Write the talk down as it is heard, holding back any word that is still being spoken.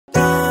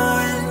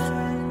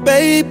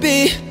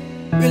Baby,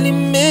 really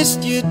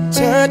missed your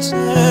touch.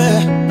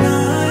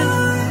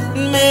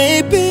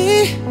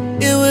 Maybe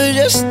it was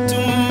just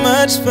too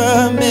much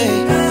for me.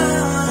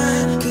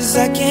 Cause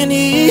I can't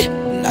eat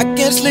and I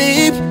can't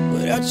sleep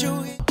without you.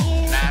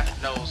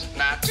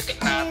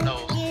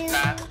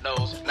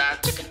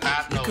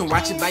 You can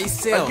watch it by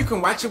yourself, you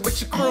can watch it with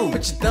your crew.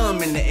 Put your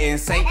thumb in the air and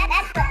say,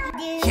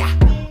 yeah.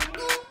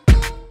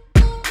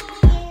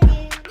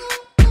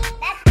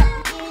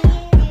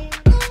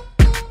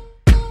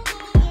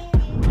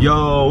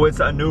 Yo,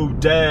 it's a new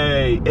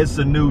day. It's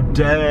a new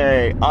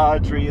day.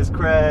 Audrey is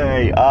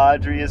cray.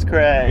 Audrey is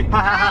cray.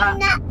 I'm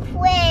not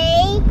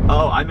cray.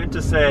 Oh, I meant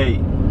to say,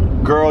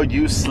 girl,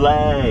 you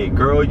slay.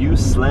 Girl, you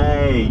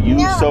slay. You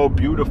No. so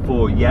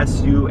beautiful.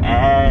 Yes, you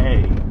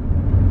a.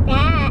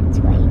 That's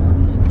what you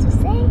want me to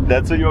say?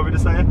 That's what you want me to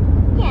say?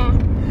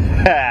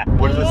 Yeah.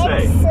 What does it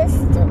say? Big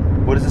sister.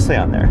 What does it say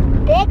on there?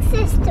 Big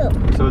sister.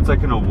 So it's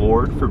like an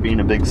award for being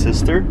a big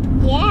sister?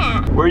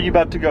 Yeah. Where are you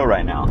about to go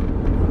right now?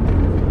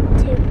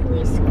 To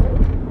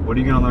preschool. What are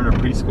you gonna learn at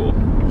preschool? I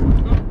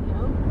don't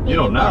know. You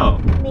don't know.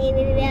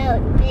 Maybe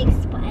about big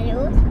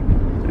spiders.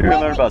 You're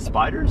gonna learn about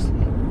spiders?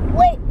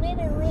 Wait, we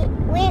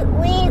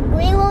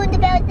learned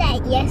about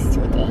that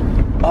yesterday.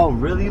 Oh,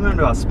 really? You learned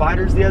about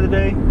spiders the other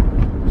day?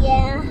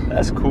 Yeah.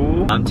 That's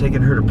cool. I'm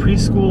taking her to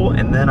preschool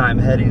and then I'm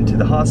heading to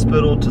the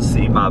hospital to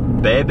see my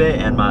baby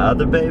and my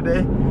other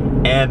baby.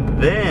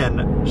 And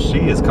then she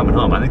is coming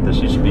home. I think that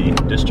she should be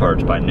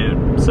discharged by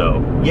noon.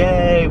 So,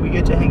 yay, we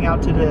get to hang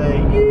out today.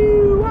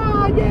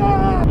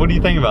 Yeah. What do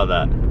you think about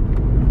that?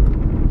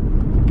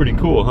 Pretty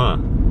cool, huh?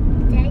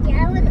 Daddy,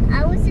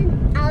 I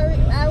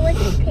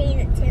wasn't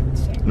paying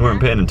attention. You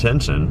weren't paying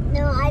attention.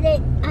 No, I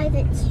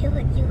didn't hear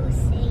what you were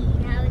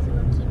saying. I was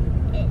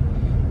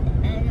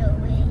looking at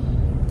away.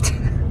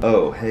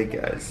 Oh, hey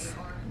guys.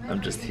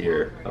 I'm just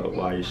here. Oh,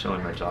 why are you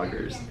showing my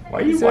joggers?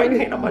 Why are you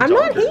hating on my joggers? I'm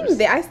not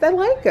hating. I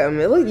like them.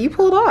 Look, you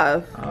pulled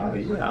off. Oh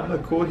yeah, I'm a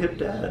cool hip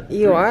dad.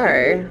 You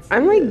are.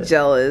 I'm like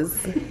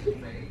jealous.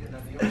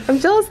 I'm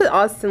jealous that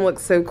Austin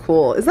looks so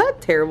cool. Is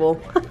that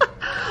terrible?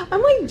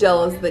 I'm like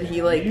jealous that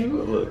he like. You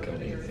look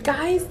amazing.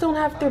 Guys don't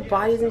have their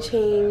bodies and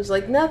change,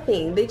 like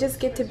nothing. They just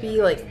get to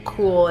be like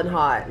cool and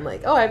hot and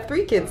like, oh, I have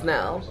 3 kids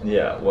now.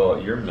 Yeah,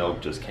 well, your milk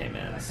just came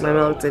in. So My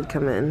milk did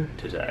come in.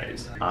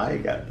 Today's. I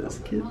got this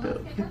kid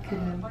milk.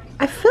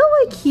 I feel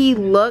like he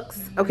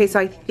looks, okay,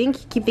 so I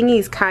keep thinking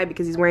he's Kai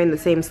because he's wearing the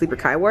same sleeper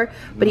Kai wore,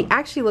 but he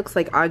actually looks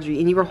like Audrey,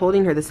 and you were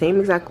holding her the same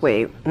exact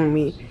way when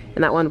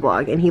in that one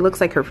vlog, and he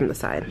looks like her from the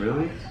side.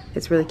 Really?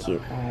 It's really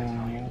cute.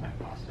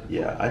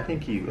 Yeah, I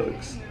think he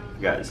looks,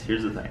 guys,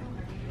 here's the thing.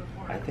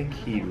 I think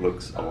he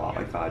looks a lot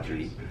like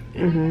Audrey.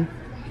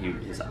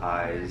 His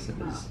eyes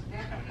and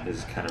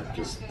his kind of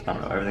just, I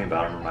don't know, everything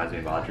about him reminds me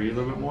of Audrey a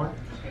little bit more.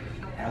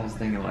 And I was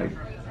thinking, like,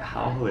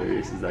 how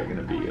hilarious is that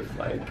gonna be if,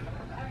 like,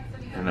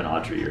 him and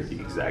Audrey are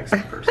the exact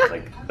same person?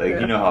 Like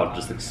you know how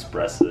just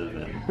expressive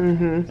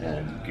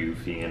and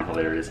goofy and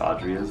hilarious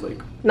Audrey is?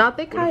 Like, Not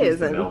that Kai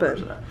isn't, but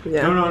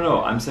yeah.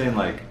 No, I'm saying,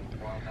 like,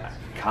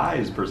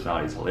 Kai's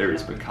personality is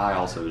hilarious, but Kai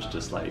also is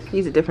just like,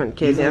 He's a different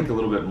kid, he's yeah. like a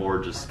little bit more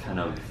just kind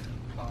of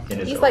in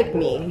his He's own like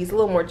world. me. He's a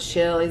little more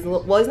chill. He's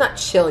not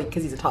chill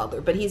because he's a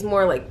toddler, but he's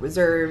more like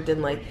reserved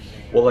and like.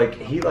 Well, like,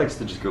 he likes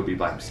to just go be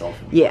by himself.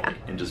 Yeah.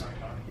 And just,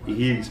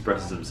 he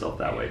expresses himself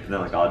that way. And then,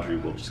 like, Audrey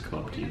will just come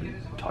up to you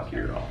and talk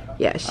your ear off.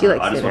 Yeah, she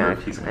likes I to just wonder if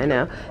know. he's I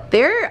know.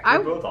 I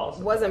both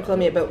awesome. wasn't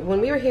filming it, but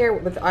when we were here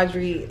with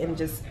Audrey and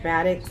just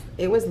Maddox,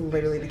 it was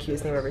literally the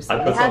cutest thing I've ever seen.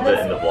 I put something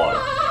in the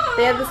vlog.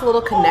 They had this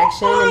little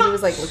connection, and he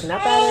was like looking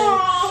up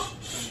at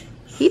her.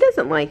 He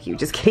doesn't like you.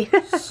 Just kidding.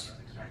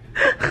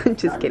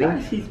 Just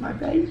kidding. He's my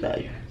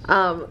baby.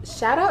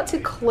 Shout out to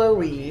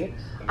Chloe.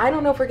 I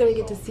don't know if we're gonna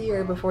get to see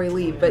her before we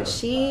leave, but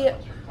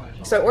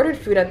so I ordered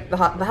food at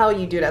how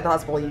you do it at the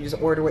hospital. You just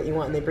order what you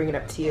want and they bring it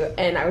up to you.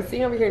 And I was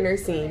sitting over here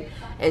nursing,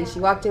 and she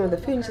walked in with the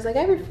food and she's like,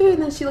 I have your food.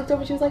 And then she looked over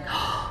and she was like,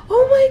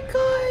 oh my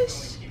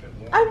gosh,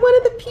 I'm one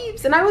of the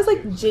peeps. And I was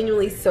like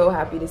genuinely so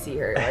happy to see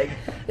her. Like,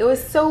 it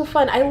was so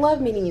fun. I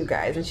love meeting you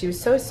guys, and she was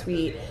so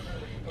sweet.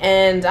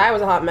 And I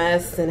was a hot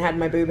mess and had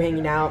my boob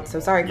hanging out. So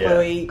sorry,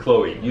 Chloe.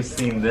 Chloe, you've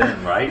seen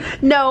them, right?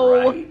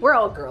 No, Right. we're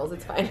all girls.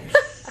 It's fine.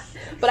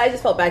 But I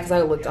just felt bad because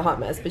I looked a hot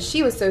mess. But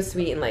she was so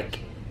sweet, and like,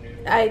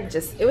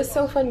 it was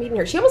so fun meeting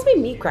her. She almost made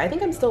me cry. I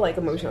think I'm still like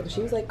emotional because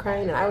she was like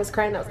crying and I was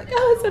crying. And I was like,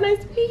 oh, it's so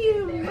nice to meet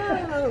you.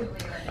 Wow.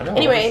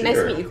 Anyway, nice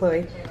to meet you,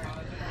 Chloe.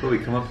 Chloe,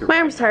 come up here. My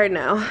arm's tired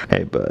now.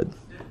 Hey, bud.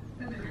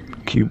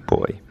 Cute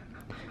boy.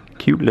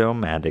 Cute little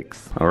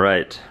Maddox. All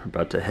right, we're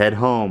about to head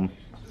home.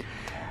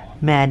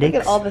 Maddox.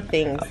 Look at all the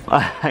things.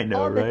 I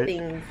know, All right? the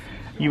things.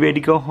 You ready to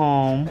go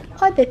home?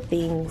 All the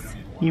things.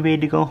 You ready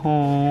to go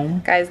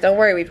home? Guys, don't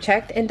worry. We've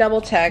checked and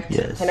double checked.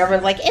 Yes. And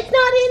everyone's like, it's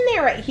not in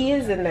there, right? He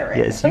is in there, right?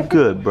 Yes, you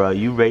good, bro.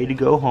 You ready to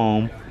go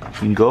home? You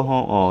can go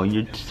home. Oh,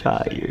 you're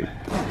tired.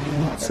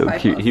 So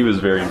cute. He was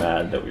very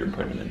mad that we were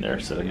putting him in there,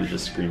 so he was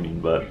just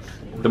screaming. But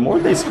the more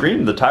they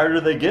scream, the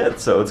tireder they get.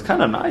 So it's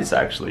kind of nice,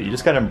 actually. You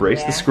just gotta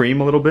embrace the scream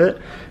a little bit,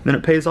 and then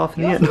it pays off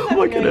in the end.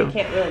 Look at him. You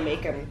can't really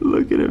make him.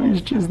 Look at him.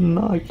 He's just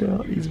knocked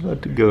out. He's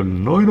about to go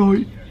night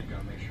night.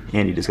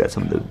 And he just got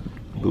some of the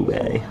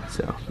bouvet,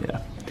 so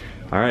yeah.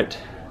 All right,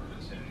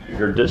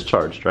 you're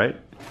discharged, right?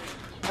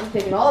 I'm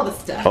taking all the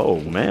stuff. Oh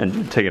man,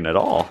 you're taking it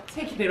all.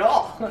 Taking it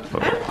all.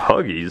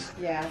 Huggies.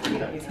 Yeah, we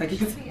don't use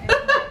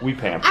Huggies. We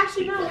pamper.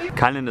 Actually, no.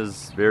 Kylan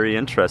is very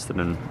interested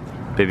in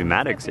baby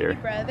Maddox here.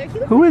 Brother.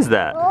 Who is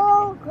that?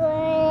 Oh,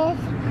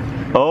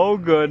 goodness. Oh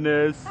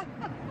goodness.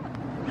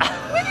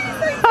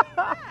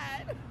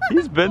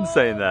 He's been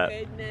saying that.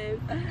 Goodness.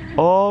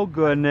 Oh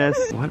goodness.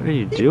 What are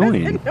you doing?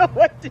 He doesn't know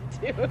what to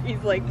do.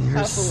 He's like,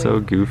 You're so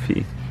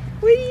goofy.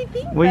 What do you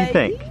think, What do you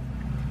think?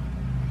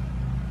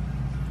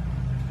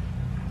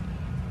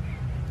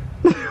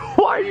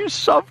 Why are you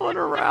shuffling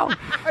around?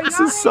 This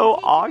is so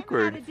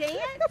awkward.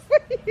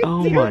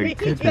 Oh my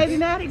goodness. Baby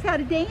Maddox how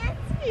to dance?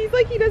 He's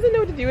like, he doesn't know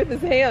what to do with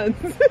his hands.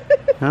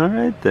 All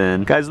right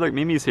then. Guys, look,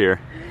 Mimi's here.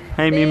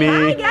 Hey Mimi.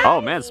 Hi, guys. Oh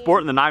man,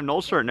 sporting the Knife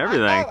Knoll shirt and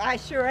everything. Oh, I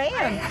sure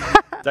am.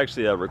 It's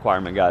actually a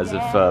requirement, guys.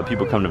 If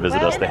people come to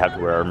visit us, they have to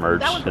wear our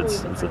merch.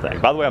 It's a thing.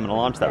 By the way, I'm gonna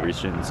launch that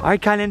soon. All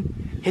right,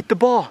 Kylan, hit the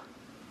ball.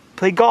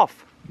 Play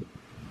golf.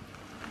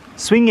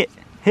 Swing it.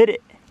 Hit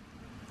it.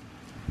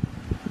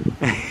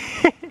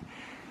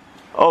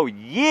 Oh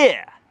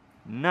yeah!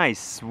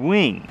 Nice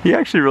swing. He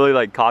actually really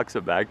like cocks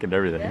it back and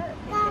everything.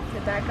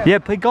 Yeah,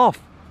 play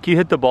golf. Can you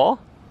hit the ball?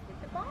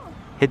 Hit the ball.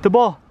 Hit the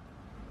ball.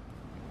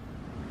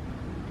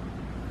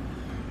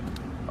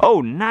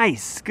 Oh,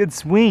 nice. Good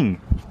swing.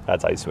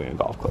 That's how you swing a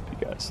golf club, you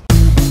guys.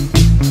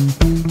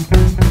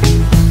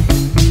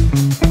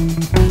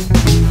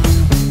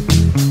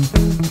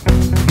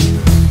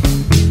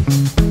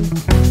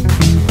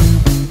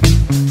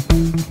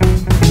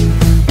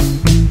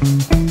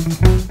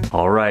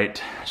 All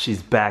right,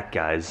 she's back,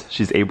 guys.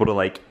 She's able to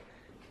like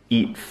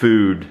eat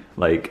food.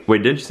 Like,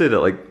 wait, didn't you say that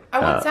like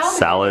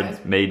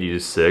salad made you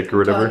sick or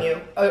whatever? I'm telling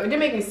you. Oh, it didn't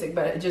make me sick,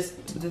 but it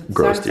just the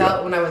Grossed you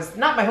salad when I was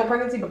not my whole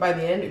pregnancy, but by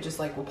the end it just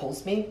like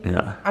repulsed me.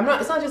 Yeah. I'm not.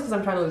 It's not just because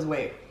I'm trying to lose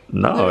weight.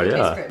 No, Literally tastes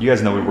yeah. good. You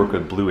guys know we work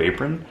with Blue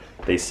Apron.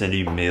 They send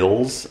you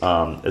meals.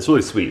 It's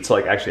really sweet. So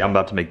like, actually, I'm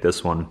about to make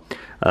this one.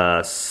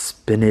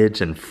 Spinach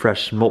and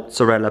fresh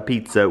mozzarella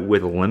pizza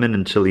with lemon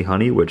and chili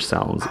honey, which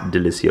sounds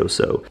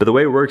delicioso. But the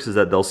way it works is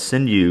that they'll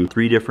send you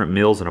 3 different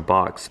meals in a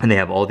box, and they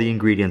have all the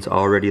ingredients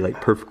already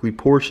like perfectly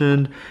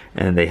portioned,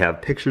 and they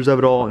have pictures of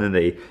it all, and then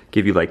they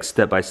give you like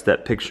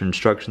step-by-step picture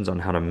instructions on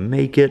how to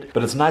make it.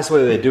 But it's a nice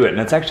way that they do it, and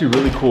it's actually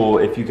really cool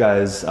if you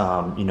guys,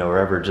 you know, are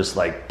ever just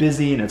like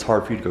busy and it's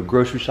hard for you to go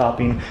grocery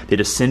shopping. They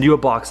just send you a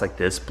box like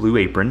this, Blue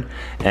Apron,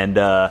 and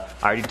I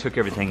already took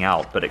everything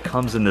out, but it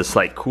comes in this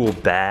like cool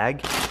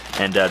bag,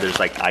 and there's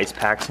like ice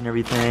packs and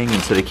everything,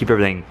 and so they keep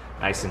everything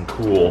nice and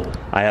cool.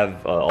 I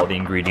have all the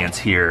ingredients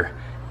here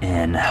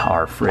in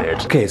our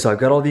fridge. Okay, so I've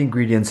got all the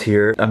ingredients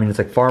here. I mean, it's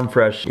like farm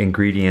fresh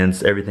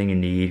ingredients, everything you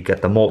need.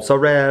 Got the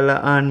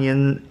mozzarella,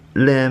 onion,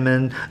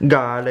 lemon,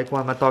 garlic,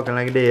 why am I talking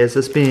like this?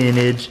 The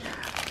spinach,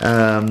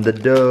 the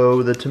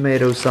dough, the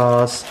tomato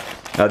sauce.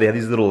 They have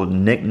these little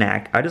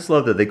knick-knack. I just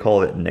love that they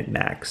call it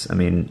knick-knacks. I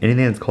mean,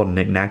 anything that's called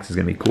knick-knacks is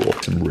gonna be cool.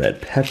 Some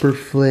red pepper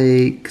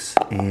flakes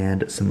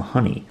and some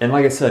honey. And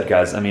like I said,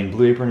 guys, I mean,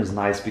 Blue Apron is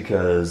nice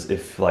because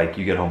if like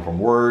you get home from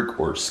work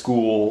or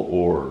school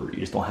or you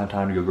just don't have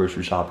time to go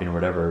grocery shopping or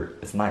whatever,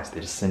 it's nice. They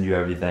just send you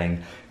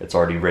everything. It's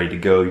already ready to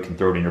go. You can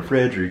throw it in your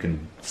fridge or you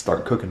can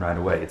start cooking right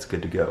away. It's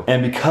good to go.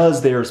 And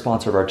because they are a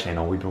sponsor of our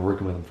channel, we've been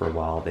working with them for a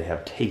while. They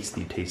have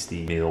tasty,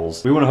 tasty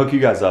meals. We wanna hook you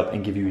guys up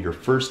and give you your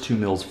first 2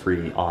 meals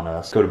free on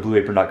us. Go to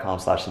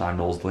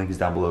blueapron.com/9knowles. The link is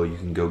down below. You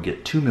can go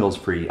get 2 meals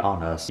free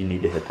on us. You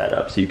need to hit that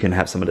up so you can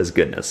have some of this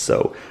goodness.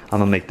 So I'm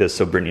gonna make this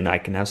so Brittany and I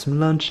can have some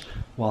lunch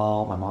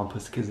while my mom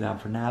puts the kids down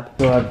for a nap.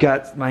 So I've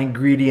got my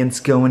ingredients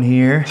going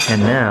here,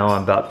 and now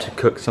I'm about to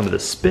cook some of the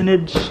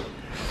spinach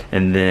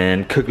and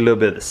then cook a little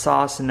bit of the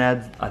sauce and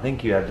add, I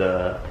think you add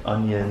the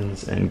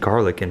onions and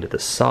garlic into the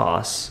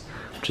sauce,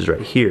 which is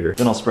right here.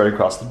 Then I'll spread it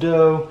across the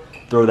dough,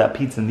 throw that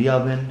pizza in the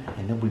oven,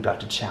 and then we about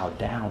to chow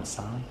down,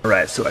 son. All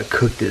right, so I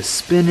cooked this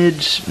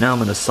spinach. Now I'm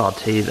gonna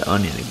saute the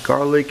onion and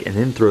garlic and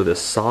then throw this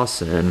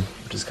sauce in,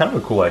 which is kind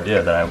of a cool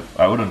idea that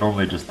I would have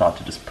normally just thought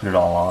to just put it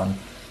all on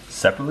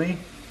separately.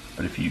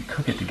 But if you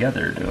cook it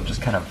together, it'll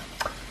just kind of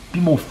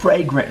be more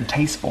fragrant and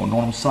tasteful, you know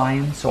what I'm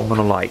saying? So I'm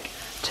gonna like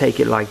take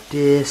it like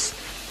this,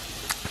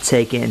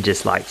 take it and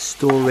just like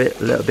store it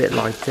a little bit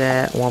like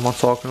that. Why am I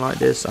talking like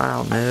this? I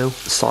don't know.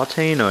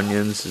 Sauteing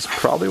onions is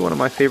probably one of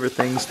my favorite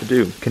things to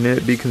do. Can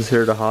it be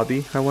considered a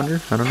hobby, I wonder?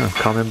 I don't know,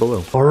 comment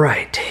below. All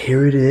right,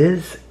 here it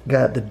is.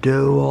 Got the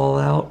dough all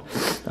out.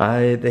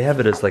 They have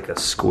it as like a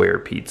square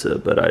pizza,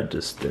 but I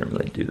just didn't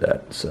really do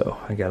that. So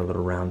I got a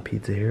little round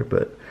pizza here,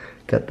 but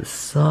got the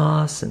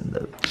sauce and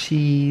the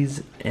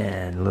cheese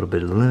and a little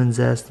bit of lemon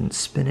zest and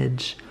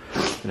spinach.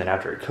 And then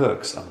after it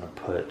cooks, I'm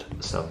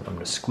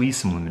gonna squeeze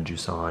some lemon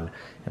juice on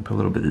and put a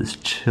little bit of this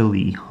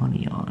chili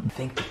honey on. I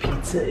think the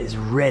pizza is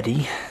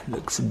ready.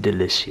 Looks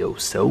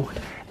delicioso.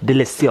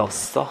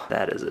 Delicioso.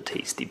 That is a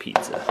tasty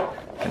pizza.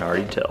 I can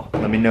already tell.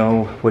 Let me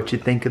know what you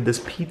think of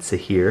this pizza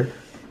here.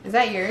 Is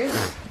that yours?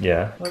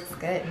 Yeah. Looks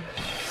good.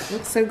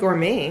 Looks so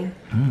gourmet.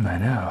 I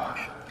know.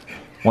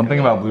 One thing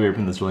about Blue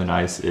Apron that's really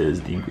nice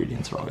is the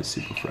ingredients are always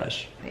super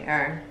fresh. They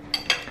are.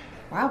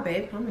 Wow,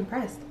 babe, I'm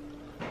impressed.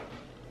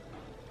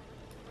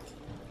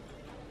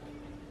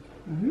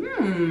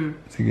 Mmm.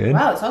 Is it good?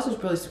 Wow, the sauce is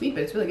really sweet,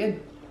 but it's really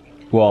good.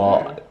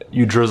 Well,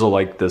 you drizzle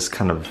like this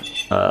kind of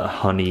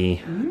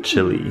honey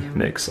chili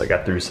mix. Like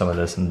I threw some of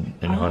this in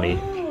honey.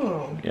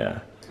 Oh. Yeah.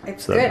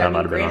 It's So good. that I might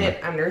mean, have been on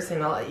granted, I'm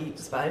nursing. I'll let you eat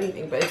just about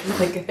anything, but it's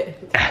really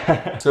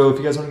good. So if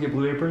you guys want to get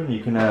Blue Apron,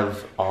 you can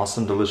have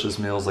awesome, delicious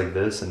meals like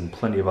this and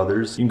plenty of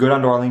others. You can go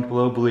down to our link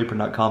below,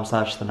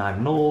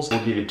 blueapron.com/the9knowles.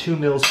 We'll give you 2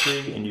 meals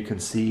free, and you can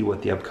see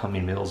what the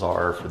upcoming meals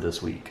are for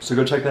this week. So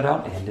go check that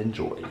out and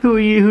enjoy.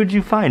 Who'd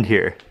you find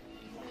here?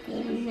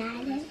 Baby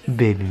Maddox.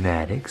 Baby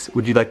Maddox.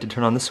 Would you like to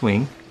turn on the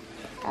swing?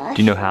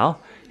 Do you know how?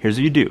 Here's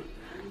what you do.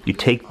 You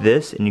take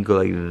this and you go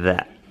like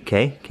that.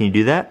 Okay? Can you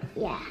do that?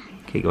 Yeah.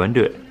 Okay, go ahead and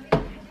do it.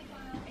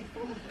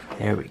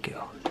 There we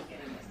go.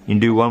 You can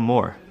do one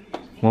more.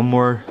 One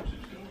more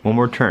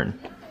turn.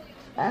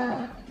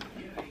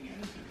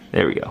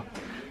 There we go.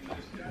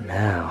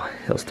 Now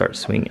he'll start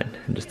swinging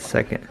in just a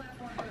second.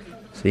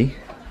 See?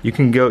 You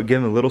can go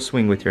give him a little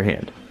swing with your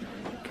hand.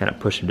 Kind of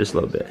push him just a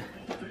little bit.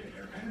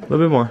 A little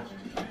bit more.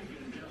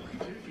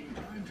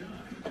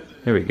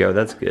 There we go,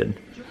 that's good.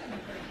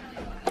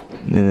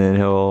 And then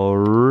he'll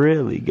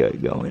really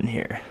get going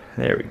here.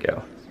 There we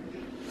go.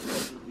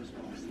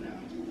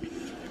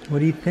 What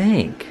do you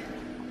think?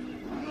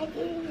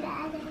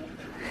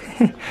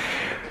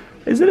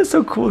 Isn't it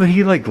so cool that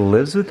he like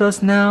lives with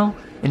us now?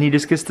 And he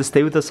just gets to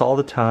stay with us all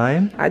the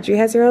time? Audrey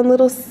has her own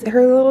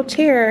little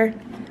chair.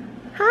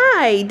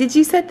 Hi, did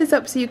you set this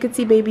up so you could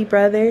see baby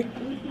brother?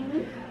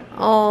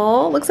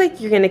 Oh, looks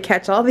like you're gonna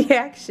catch all the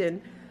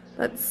action.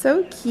 That's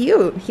so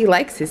cute. He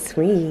likes his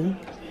swing.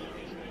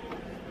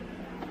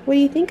 What do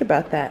you think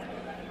about that?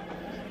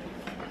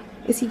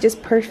 Is he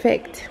just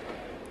perfect?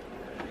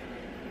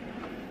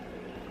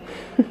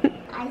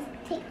 I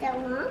take that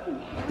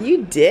long.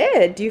 You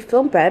did. Do you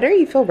feel better?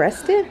 You feel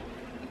rested?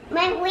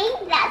 My wing,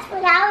 that's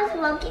what I was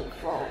looking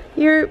for.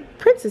 Your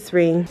princess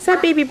ring. Is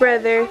that baby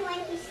brother? And when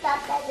he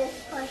stopped, I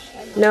just pushed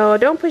him. No,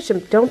 don't push him.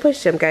 Don't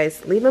push him,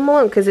 guys. Leave him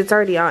alone because it's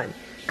already on.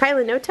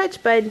 Kyla, no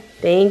touch, bud.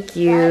 Thank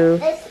you.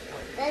 This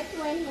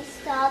when he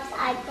stops,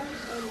 I push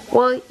him.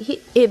 Well,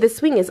 the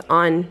swing is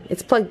on.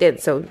 It's plugged in,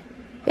 so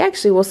it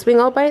actually will swing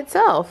all by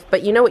itself.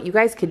 But you know what you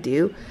guys could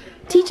do?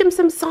 Teach him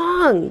some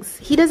songs.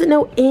 He doesn't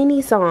know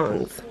any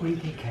songs. What do you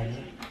think,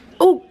 Kylie?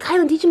 Oh,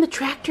 Kylan, teach him the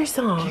tractor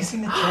song. Can you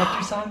sing the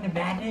tractor song to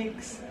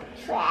Maddox?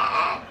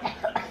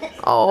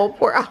 Oh,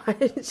 poor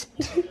Osh.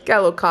 Got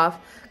a little cough.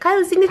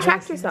 Kylan, sing the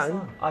tractor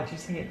song. Oh, you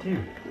sing it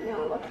too.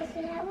 No, because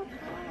we have a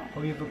car.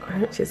 Oh, you have a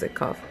car. She has a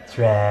cough.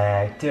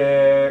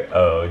 Tractor,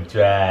 oh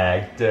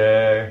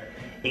tractor,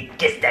 it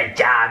gets the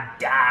job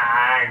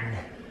done.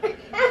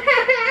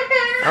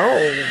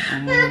 Oh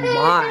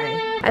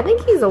my. I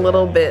think he's a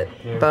little bit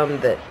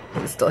bummed that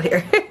he's still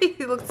here.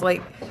 He looks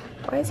like,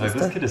 why is he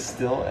still? This kid is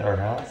still at our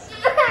house.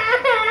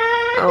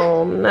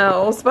 Oh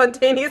no,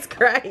 spontaneous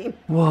crying.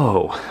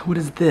 Whoa, what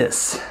is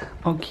this?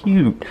 Oh,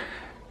 cute.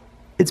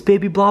 It's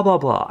baby blah blah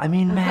blah. I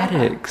mean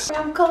Maddox.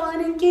 I'm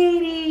Colin and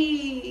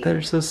Katie. That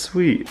are so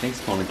sweet. Thanks,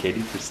 Colin and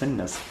Katie, for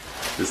sending us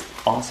this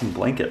awesome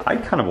blanket. I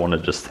kind of want to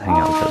just hang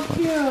out with that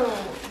blanket.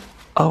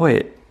 Oh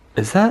wait,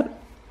 is that?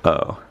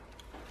 Oh.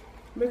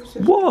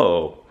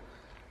 Whoa.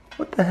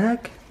 What the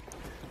heck?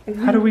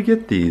 How do we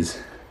get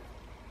these?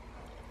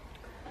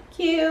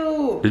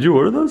 Cute. Did you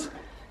order those?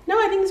 No,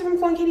 I think it's from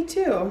Colin and Katie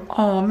too.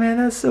 Oh man,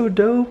 that's so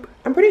dope.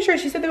 I'm pretty sure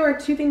she said there were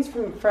 2 things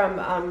from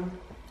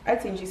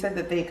Etsy, and she said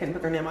that they couldn't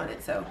put their name on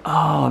it, so.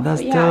 Oh,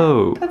 that's But yeah,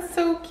 dope. That's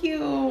so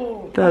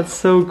cute. That's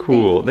so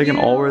cool. They can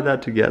all you. wear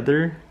that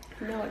together.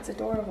 No, it's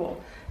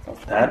adorable. It's all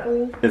That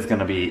sparkly. is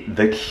gonna be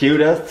the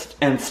cutest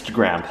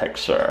Instagram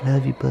picture.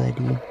 Love you,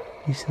 buddy.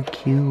 You're so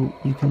cute.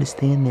 You can just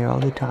stay in there all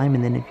the time,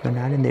 and then if you're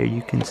not in there,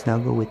 you can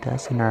snuggle with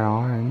us in our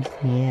arms.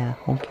 Yeah,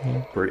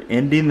 okay. We're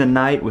ending the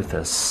night with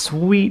a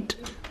sweet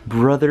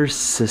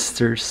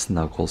brother-sister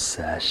snuggle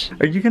sesh.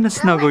 Are you gonna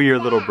snuggle your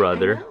little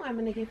brother? No, I'm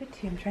gonna give it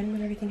to you. I'm trying to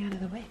move everything out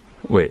of the way.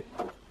 Wait.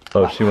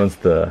 Oh, she wants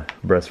the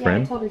breast Yeah, I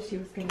friend? told her she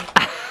was gonna.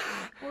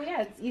 Well,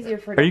 yeah, it's easier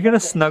for. Are you gonna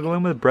snuggle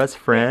him with breast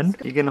friend?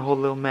 You gonna hold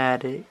little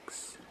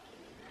Maddox?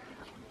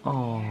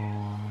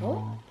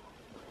 Oh.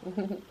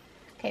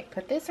 Okay,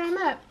 put this arm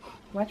up.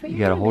 Watch what You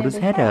you're gotta doing, hold babe.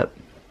 his head up.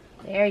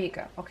 There you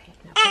go. Okay,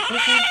 now put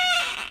this arm.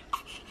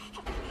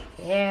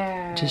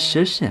 There. Just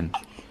shush him.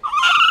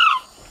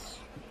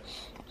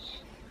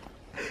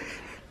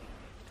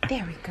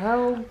 There we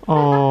go.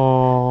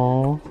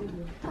 Oh.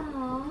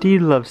 Do you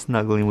love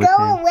snuggling with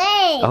Go him?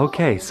 away.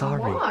 Okay,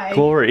 sorry. Why?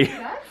 Glory.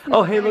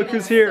 Oh, hey, look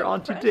who's here.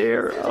 Auntie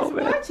Dare. Oh, Just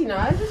man. watching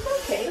us.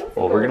 It's okay.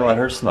 Well, we're gonna let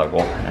her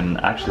snuggle, and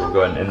actually we'll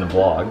go ahead and end the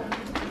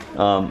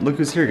vlog. Look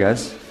who's here,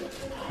 guys.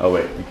 Oh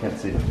wait, you can't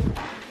see.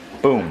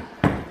 Boom.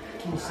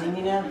 Can you see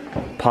me now?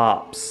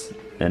 Pops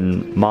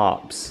and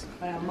Mops.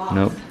 Well, Mops.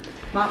 Nope.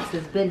 Mops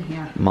has been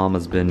here.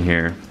 Mama's been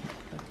here.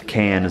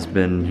 Can has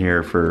been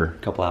here for a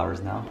couple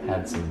hours now.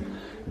 Had some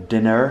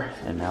dinner,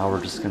 and now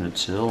we're just gonna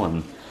chill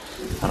and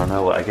I don't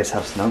know. I guess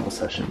have snuggle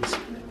sessions.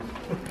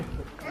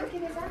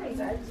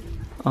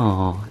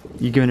 Oh,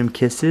 you giving him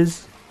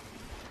kisses?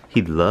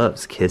 He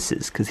loves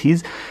kisses because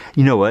he's,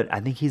 you know what? I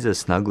think he's a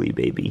snuggly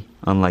baby,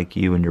 unlike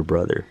you and your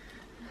brother.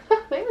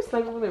 They were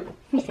snuggling.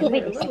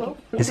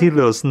 Is he a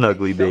little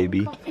snuggly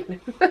baby?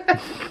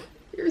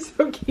 You're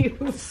so cute.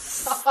 We're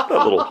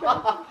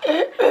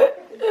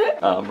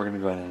gonna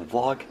go ahead and end the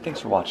vlog. Thanks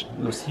for watching.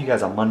 We'll see you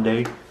guys on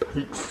Monday.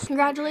 Peace.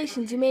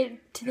 Congratulations, you made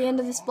it to the end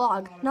of this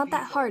vlog. Not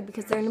that hard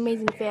because they're an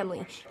amazing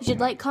family. You should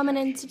like, comment,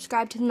 and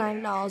subscribe to the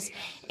 9 Dolls.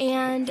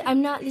 And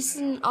this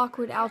is an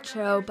awkward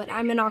outro, but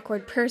I'm an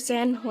awkward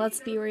person, let's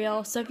be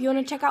real. So if you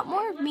want to check out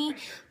more of me,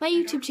 my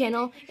YouTube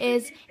channel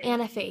is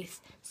Anna Faith.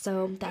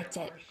 So that's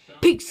it.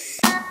 Peace!